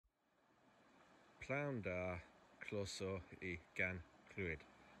Plounder closer I gan Clwyd.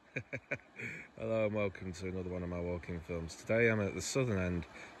 Hello and welcome to another one of my walking films. Today I'm at the southern end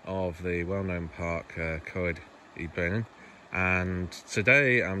of the well-known park Coed-y-Brenin, and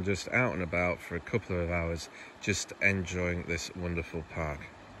today I'm just out and about for a couple of hours just enjoying this wonderful park.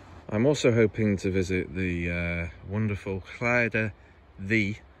 I'm also hoping to visit the wonderful Rhaiadr,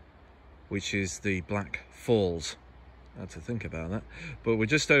 which is the Black Falls. I had to think about that, but we're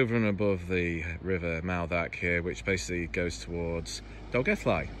just over and above the river Rhaiadr here, which basically goes towards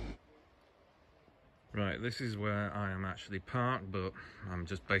Coed-y-Brenin. Right, this is where I am actually parked, but I'm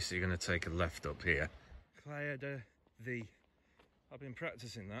just basically going to take a left up here. Rhaiadr. I've been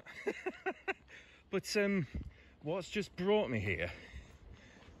practicing that. But what's just brought me here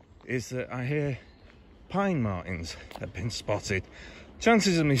is that I hear pine martins have been spotted.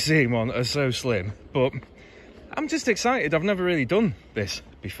 Chances of me seeing one are so slim, but I'm just excited. I've never really done this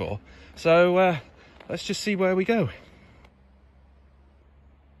before, so let's just see where we go.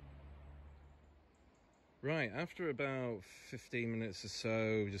 Right, after about 15 minutes or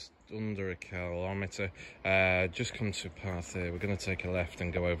so, just under a kilometre, just come to a path here. We're going to take a left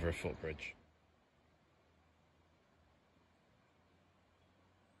and go over a footbridge.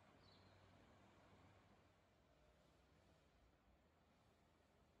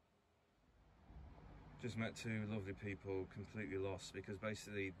 Just met two lovely people, completely lost, because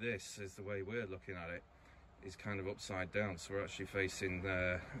basically this is the way we're looking at it, is kind of upside down. So we're actually facing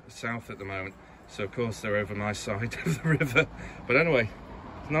south at the moment, so of course they're over my side of the river. But anyway,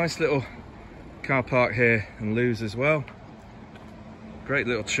 nice little car park here and loos as well. Great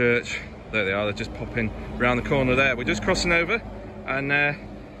little church. There they are, they're just popping around the corner there. We're just crossing over and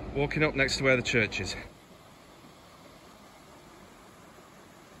walking up next to where the church is.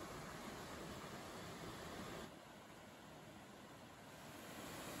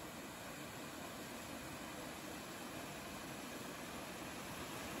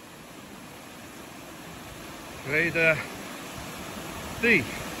 Rhaiadr, the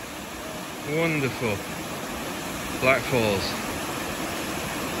wonderful Black Falls.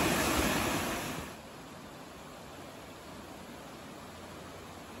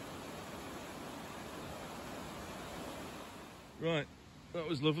 Right, that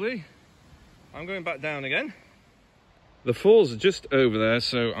was lovely. I'm going back down again. The falls are just over there,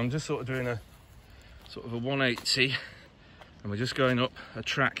 so I'm just sort of doing a 180, and we're just going up a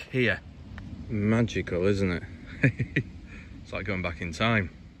track here. Magical, isn't it? It's like going back in time.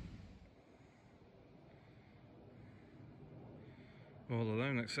 All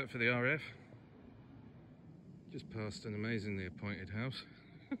alone except for the RF. Just past an amazingly appointed house.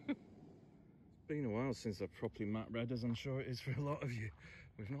 It's been a while since I've properly map read, as I'm sure it is for a lot of you.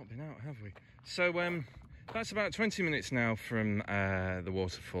 We've not been out, have we? So that's about 20 minutes now from the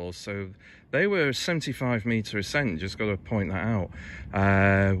waterfalls. So they were a 75-metre ascent, just got to point that out.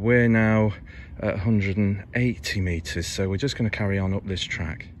 We're now at 180 metres, so we're just going to carry on up this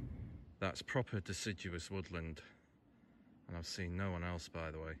track. That's proper deciduous woodland, and I've seen no one else, by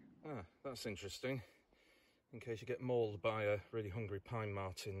the way. Ah, that's interesting. In case you get mauled by a really hungry pine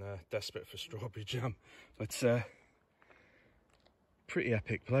martin desperate for strawberry jam. But pretty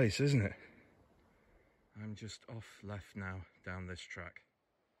epic place, isn't it? I'm just off left now down this track.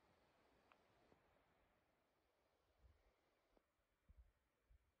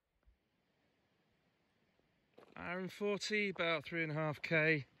 Hour and 40, about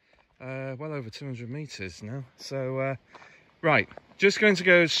 3.5k, well over 200 metres now. So, right, just going to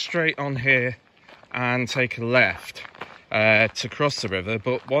go straight on here and take a left to cross the river.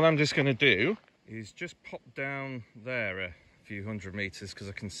 But what I'm just going to do is just pop down there a few hundred metres, because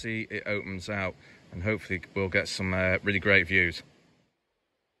I can see it opens out, and hopefully we'll get some really great views.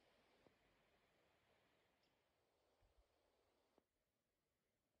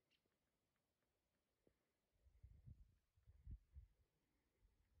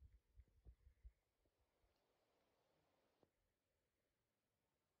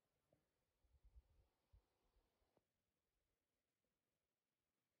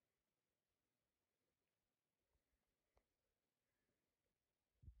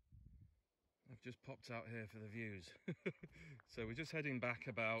 I've just popped out here for the views. So we're just heading back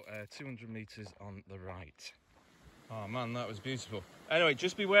about 200 metres on the right. Oh man, that was beautiful. Anyway,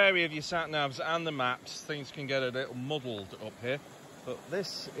 just be wary of your sat-navs and the maps. Things can get a little muddled up here. But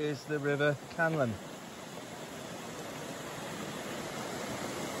this is the River Canlan.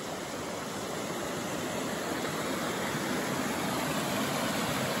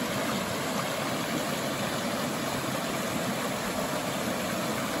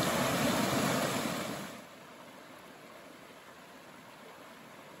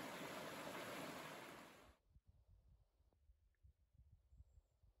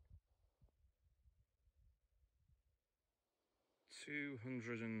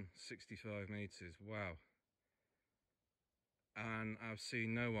 265 meters, wow. And I've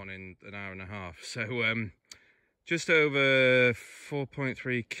seen no one in an hour and a half. So just over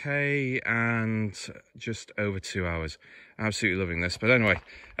 4.3k and just over 2 hours. Absolutely loving this. But anyway,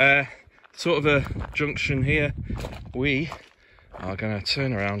 sort of a junction here. We are going to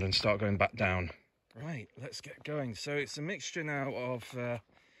turn around and start going back down. Right, let's get going. So it's a mixture now of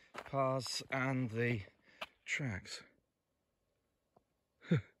paths and the tracks.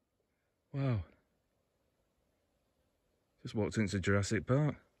 Wow. Just walked into Jurassic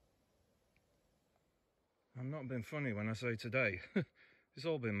Park. I'm not being funny when I say today. It's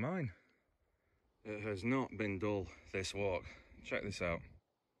all been mine. It has not been dull, this walk. Check this out.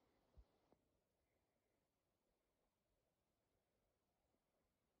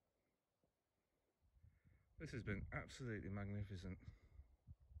 This has been absolutely magnificent.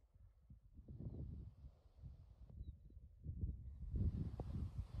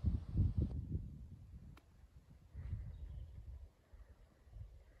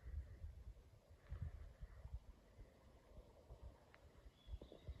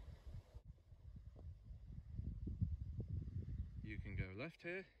 You can go left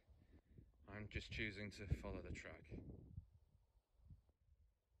here. I'm just choosing to follow the track.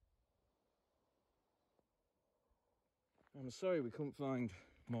 I'm sorry we couldn't find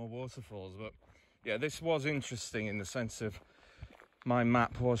more waterfalls, but yeah, this was interesting in the sense of my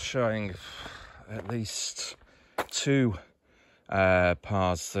map was showing at least two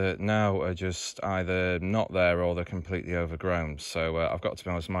paths that now are just either not there or they're completely overgrown. So I've got to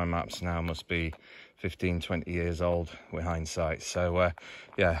be honest, my maps now must be 15-20 years old with hindsight. So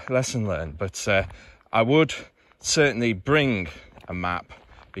yeah, lesson learned. But I would certainly bring a map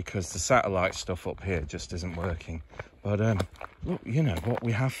because the satellite stuff up here just isn't working. But look, you know what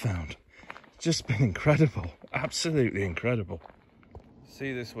we have found. It's just been incredible, absolutely incredible.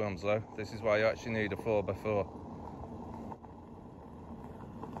 See this, Wilmslow? This is why you actually need a 4x4.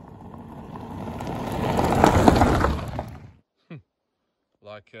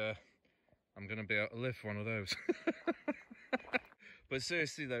 Like I'm gonna be able to lift one of those. But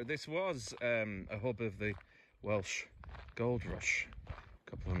seriously though, this was a hub of the Welsh gold rush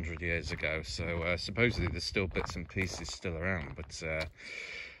a couple hundred years ago, so supposedly there's still bits and pieces still around. But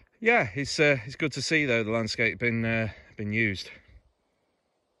yeah, it's good to see though the landscape been used.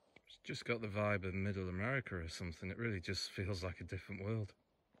 It's just got the vibe of Middle America or something. It really just feels like a different world.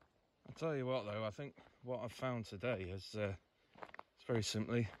 I'll tell you what though, I think what I've found today is it's very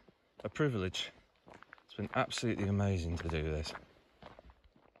simply a privilege. It's been absolutely amazing to do this.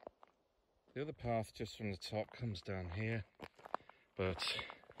 The other path just from the top comes down here, but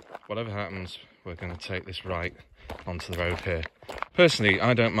whatever happens, we're going to take this right onto the road here. Personally,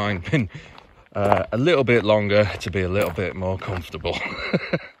 I don't mind being a little bit longer to be a little bit more comfortable.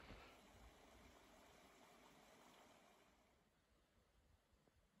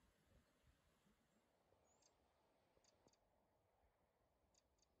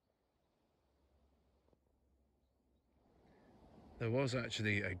 There was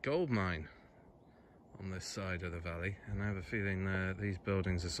actually a gold mine on this side of the valley, and I have a feeling these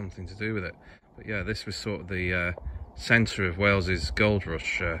buildings are something to do with it. But yeah, this was sort of the centre of Wales's gold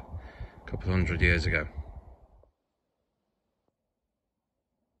rush a couple hundred years ago.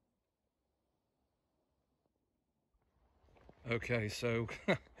 Okay, so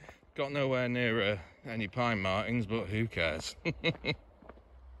got nowhere near any pine martins, but who cares?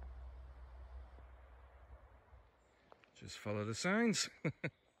 Just follow the signs.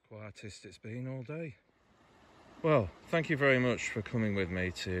 Quietest it's been all day. Well, thank you very much for coming with me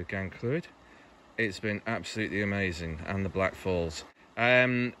to Gan Coed. It's been absolutely amazing, and the Black Falls.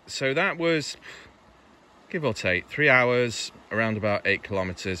 So that was, give or take, 3 hours, around about 8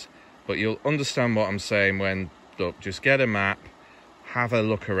 kilometres. But you'll understand what I'm saying when, look, just get a map, have a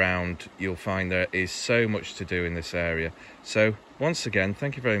look around. You'll find there is so much to do in this area. So once again,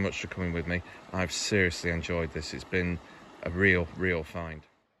 thank you very much for coming with me. I've seriously enjoyed this. It's been a real find.